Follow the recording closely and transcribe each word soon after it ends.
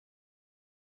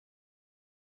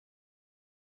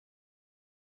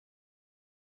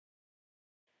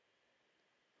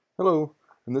Hello,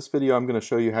 in this video I'm going to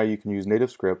show you how you can use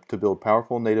NativeScript to build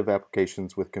powerful native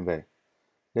applications with Kinvey.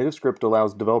 NativeScript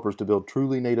allows developers to build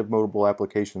truly native mobile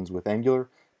applications with Angular,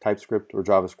 TypeScript, or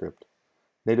JavaScript.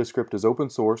 NativeScript is open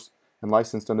source and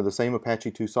licensed under the same Apache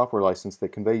 2 software license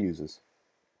that Kinvey uses.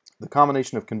 The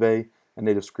combination of Kinvey and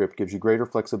NativeScript gives you greater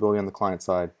flexibility on the client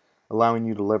side, allowing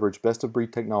you to leverage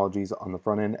best-of-breed technologies on the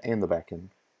front end and the back end.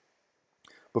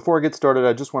 Before I get started,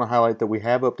 I just want to highlight that we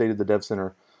have updated the Dev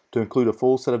Center to include a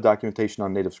full set of documentation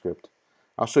on NativeScript.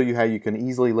 I'll show you how you can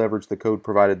easily leverage the code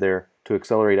provided there to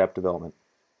accelerate app development.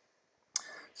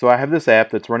 So I have this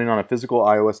app that's running on a physical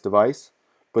iOS device,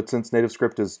 but since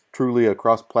NativeScript is truly a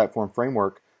cross-platform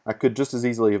framework, I could just as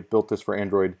easily have built this for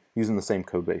Android using the same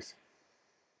code base.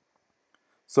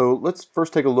 So let's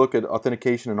first take a look at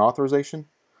authentication and authorization.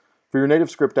 For your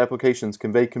NativeScript applications,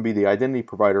 Kinvey can be the identity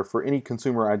provider for any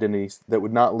consumer identities that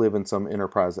would not live in some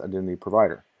enterprise identity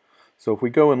provider. So if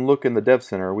we go and look in the Dev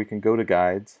Center, we can go to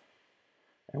Guides,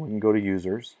 and we can go to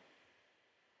Users.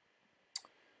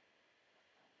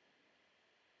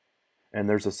 And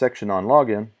there's a section on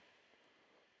Login.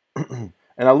 And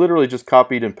I literally just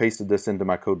copied and pasted this into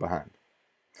my code behind.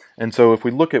 And so if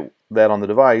we look at that on the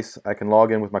device, I can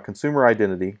log in with my consumer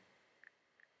identity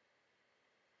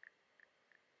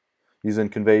using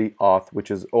Kinvey Auth,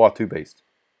 which is OAuth 2 based.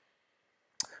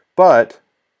 But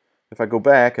if I go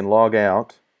back and log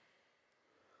out,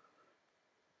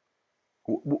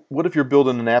 what if you're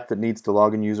building an app that needs to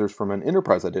log in users from an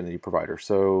enterprise identity provider?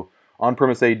 So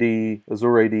on-premise AD,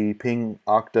 Azure AD, Ping,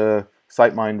 Okta,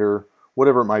 SiteMinder,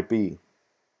 whatever it might be.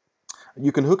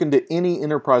 You can hook into any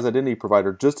enterprise identity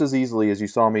provider just as easily as you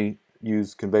saw me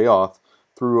use Kinvey Auth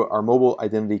through our mobile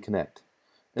identity connect.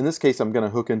 In this case, I'm going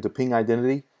to hook into Ping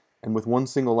identity, and with one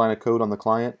single line of code on the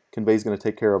client, Kinvey is going to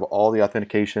take care of all the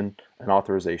authentication and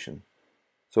authorization.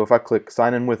 So if I click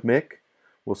Sign in with Mick,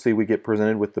 we'll see we get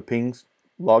presented with the Ping's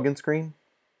login screen.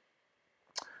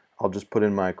 I'll just put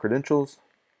in my credentials.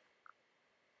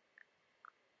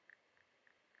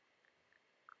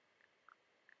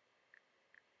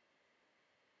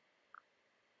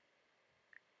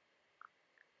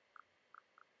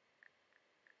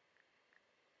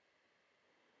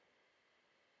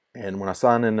 And when I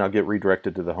sign in, I'll get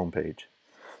redirected to the home page.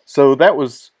 So that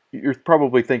was, you're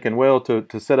probably thinking, well,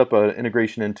 to set up an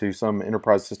integration into some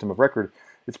enterprise system of record,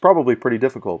 it's probably pretty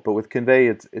difficult. But with Kinvey,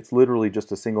 it's literally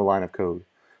just a single line of code.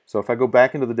 So if I go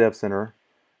back into the Dev Center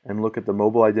and look at the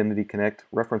Mobile Identity Connect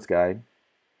reference guide,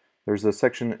 there's a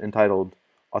section entitled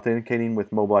Authenticating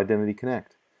with Mobile Identity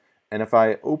Connect. And if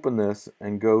I open this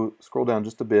and go scroll down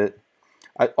just a bit,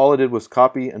 all I did was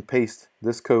copy and paste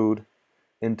this code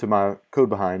into my code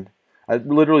behind. I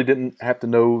literally didn't have to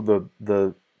know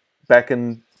the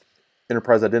backend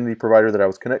enterprise identity provider that I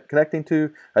was connecting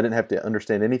to. I didn't have to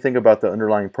understand anything about the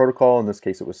underlying protocol. In this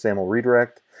case, it was SAML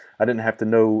redirect. I didn't have to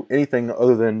know anything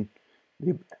other than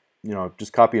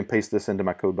just copy and paste this into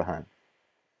my code behind.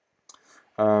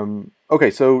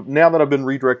 Okay, so now that I've been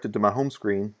redirected to my home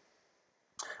screen,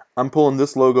 I'm pulling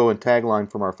this logo and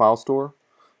tagline from our file store.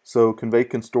 So Kinvey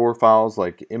can store files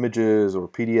like images or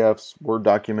PDFs, Word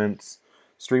documents,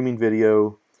 streaming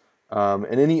video, and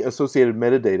any associated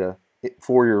metadata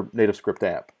for your NativeScript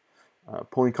app.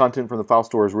 Pulling content from the file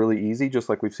store is really easy, just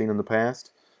like we've seen in the past.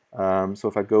 So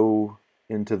if I go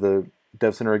into the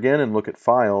Dev Center again and look at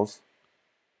files,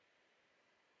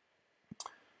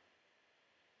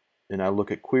 and I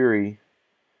look at query,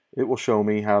 it will show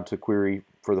me how to query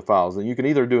for the files. And you can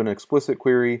either do an explicit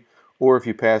query, or if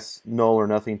you pass null or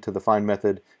nothing to the find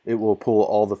method, it will pull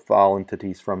all the file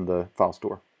entities from the file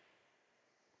store.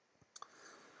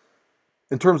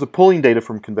 In terms of pulling data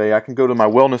from Kinvey, I can go to my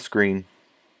wellness screen,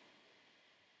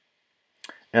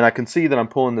 and I can see that I'm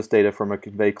pulling this data from a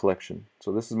Kinvey collection.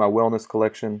 So this is my wellness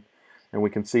collection, and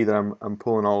we can see that I'm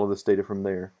pulling all of this data from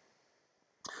there.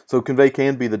 So Kinvey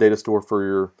can be the data store for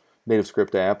your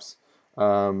NativeScript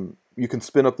apps. You can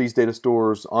spin up these data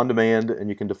stores on demand, and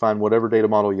you can define whatever data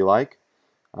model you like.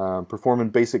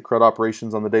 Performing basic CRUD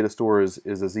operations on the data store is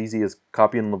as easy as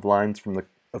copying the lines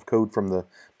of code from the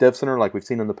Dev Center like we've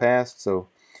seen in the past. So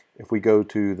if we go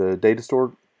to the data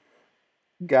store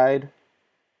guide,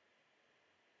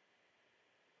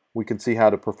 we can see how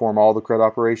to perform all the CRUD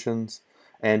operations.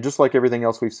 And just like everything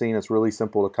else we've seen, it's really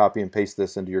simple to copy and paste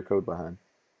this into your code behind.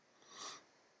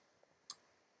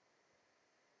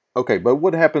 Okay, but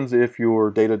what happens if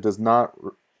your data does not,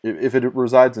 if it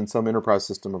resides in some enterprise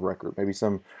system of record, maybe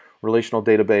some relational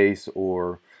database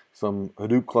or some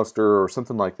Hadoop cluster or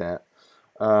something like that?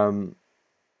 Under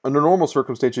normal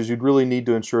circumstances, you'd really need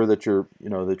to ensure that you're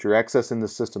accessing the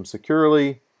system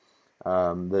securely,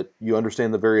 that you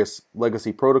understand the various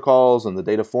legacy protocols and the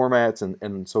data formats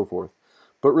and so forth.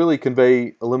 But really,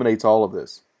 Kinvey eliminates all of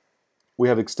this. We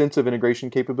have extensive integration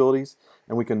capabilities,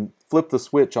 and we can flip the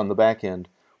switch on the back end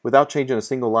without changing a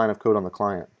single line of code on the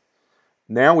client.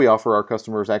 Now we offer our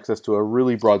customers access to a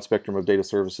really broad spectrum of data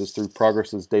services through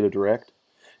Progress's Data Direct.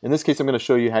 In this case, I'm going to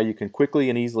show you how you can quickly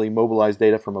and easily mobilize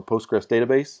data from a Postgres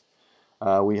database.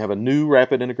 We have a new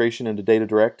rapid integration into Data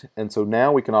Direct, and so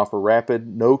now we can offer rapid,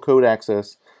 no-code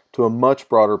access to a much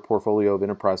broader portfolio of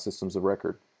enterprise systems of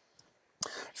record.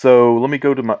 So let me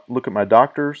go to look at my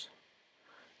doctors,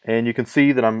 and you can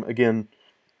see that I'm, again,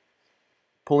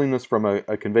 pulling this from a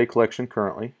Kinvey collection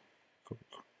currently.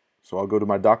 So I'll go to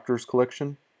my doctors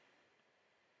collection,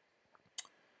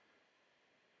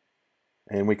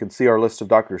 and we can see our list of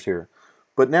doctors here.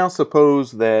 But now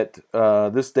suppose that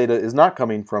this data is not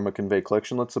coming from a Kinvey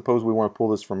collection. Let's suppose we want to pull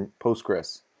this from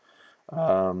Postgres.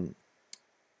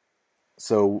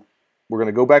 So we're going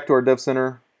to go back to our Dev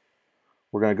Center.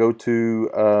 We're going to go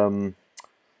to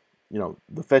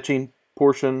the fetching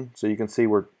portion. So you can see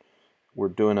we're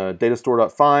doing a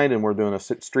datastore.find and we're doing a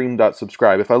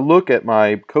stream.subscribe. If I look at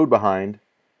my code behind,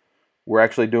 we're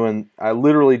actually doing, I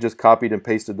literally just copied and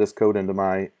pasted this code into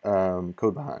my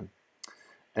code behind.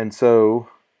 And so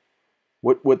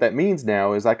what that means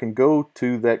now is I can go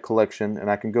to that collection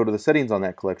and I can go to the settings on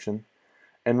that collection,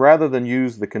 and rather than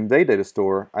use the Kinvey data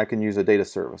store, I can use a data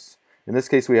service. In this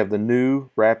case, we have the new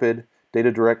rapid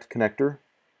Data Direct connector,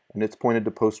 and it's pointed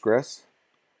to Postgres.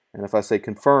 And if I say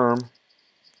confirm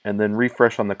and then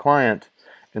refresh on the client,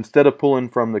 instead of pulling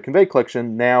from the Kinvey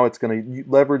collection, now it's going to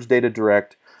leverage Data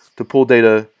Direct to pull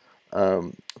data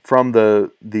from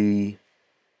the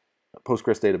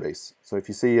Postgres database. So if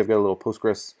you see, I've got a little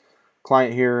Postgres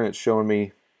client here, and it's showing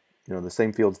me, the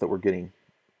same fields that we're getting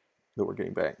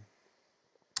back.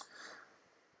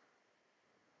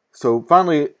 So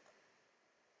finally,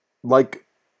 like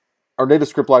our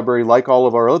NativeScript library, like all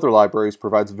of our other libraries,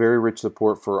 provides very rich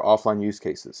support for offline use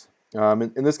cases.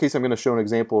 In this case, I'm going to show an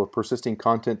example of persisting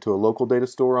content to a local data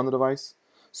store on the device.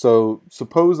 So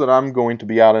suppose that I'm going to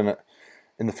be out in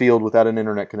the field without an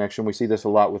internet connection. We see this a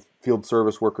lot with field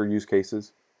service worker use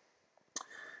cases.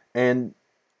 And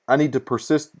I need to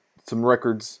persist some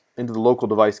records into the local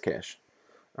device cache.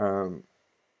 In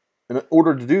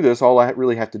order to do this, all I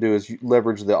really have to do is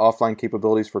leverage the offline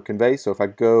capabilities for Kinvey. So if I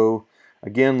go,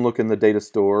 again, look in the data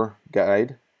store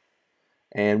guide,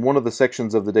 and one of the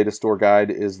sections of the data store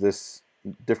guide is this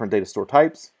different data store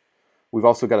types. We've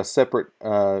also got a separate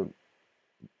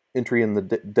entry in the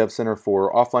Dev Center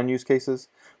for offline use cases,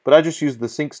 but I just use the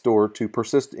sync store to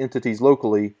persist entities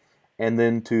locally and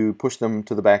then to push them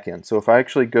to the back end. So if I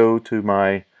actually go to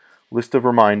my list of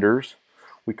reminders,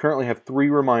 we currently have 3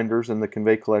 reminders in the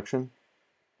Kinvey collection.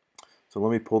 So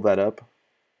let me pull that up.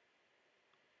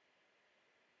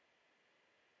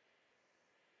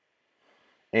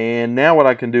 And now what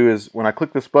I can do is, when I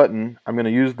click this button, I'm going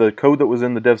to use the code that was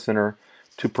in the Dev Center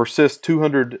to persist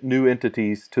 200 new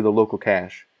entities to the local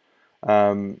cache.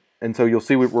 And so you'll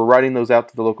see we're writing those out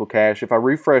to the local cache. If I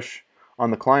refresh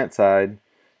on the client side,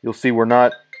 you'll see we're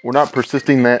not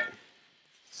persisting that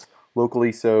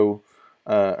locally, so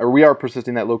or we are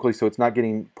persisting that locally, so it's not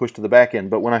getting pushed to the back end.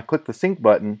 But when I click the sync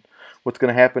button, what's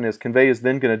going to happen is Kinvey is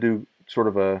then going to do sort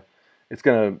of it's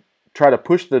going to try to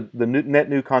push the net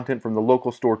new content from the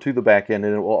local store to the back end,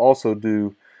 and it will also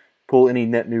pull any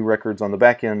net new records on the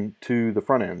back end to the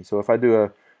front end. So if I do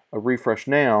a refresh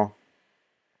now,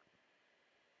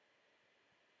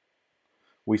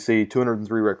 we see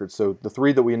 203 records. So the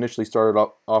 3 that we initially started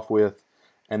off with,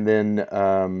 and then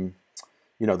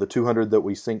the 200 that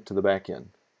we synced to the back end.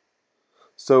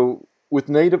 So with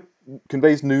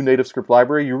Kinvey's new NativeScript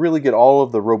library, you really get all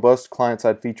of the robust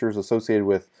client-side features associated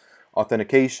with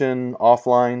authentication,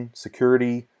 offline,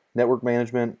 security, network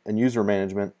management, and user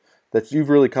management that you've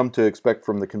really come to expect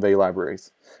from the Kinvey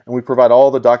libraries. And we provide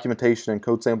all the documentation and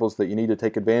code samples that you need to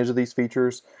take advantage of these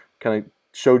features. Kind of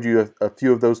showed you a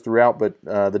few of those throughout, but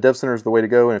the Dev Center is the way to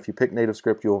go, and if you pick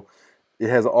NativeScript, it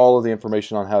has all of the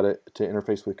information on how to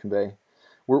interface with Kinvey.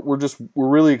 We're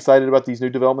really excited about these new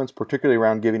developments, particularly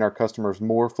around giving our customers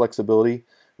more flexibility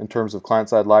in terms of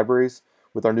client-side libraries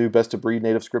with our new best-of-breed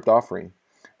NativeScript offering,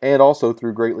 and also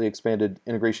through greatly expanded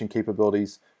integration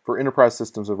capabilities for enterprise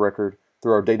systems of record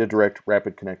through our Data Direct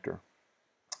Rapid Connector.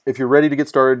 If you're ready to get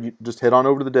started, you just head on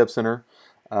over to the Dev Center.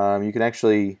 You can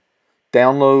actually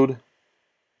download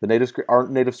our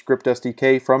NativeScript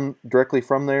SDK directly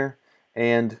from there,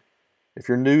 and if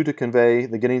you're new to Kinvey,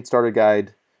 the Getting Started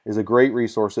Guide is a great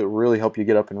resource. It will really help you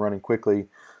get up and running quickly.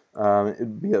 It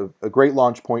would be a great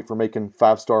launch point for making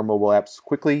 5-star mobile apps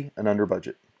quickly and under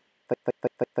budget.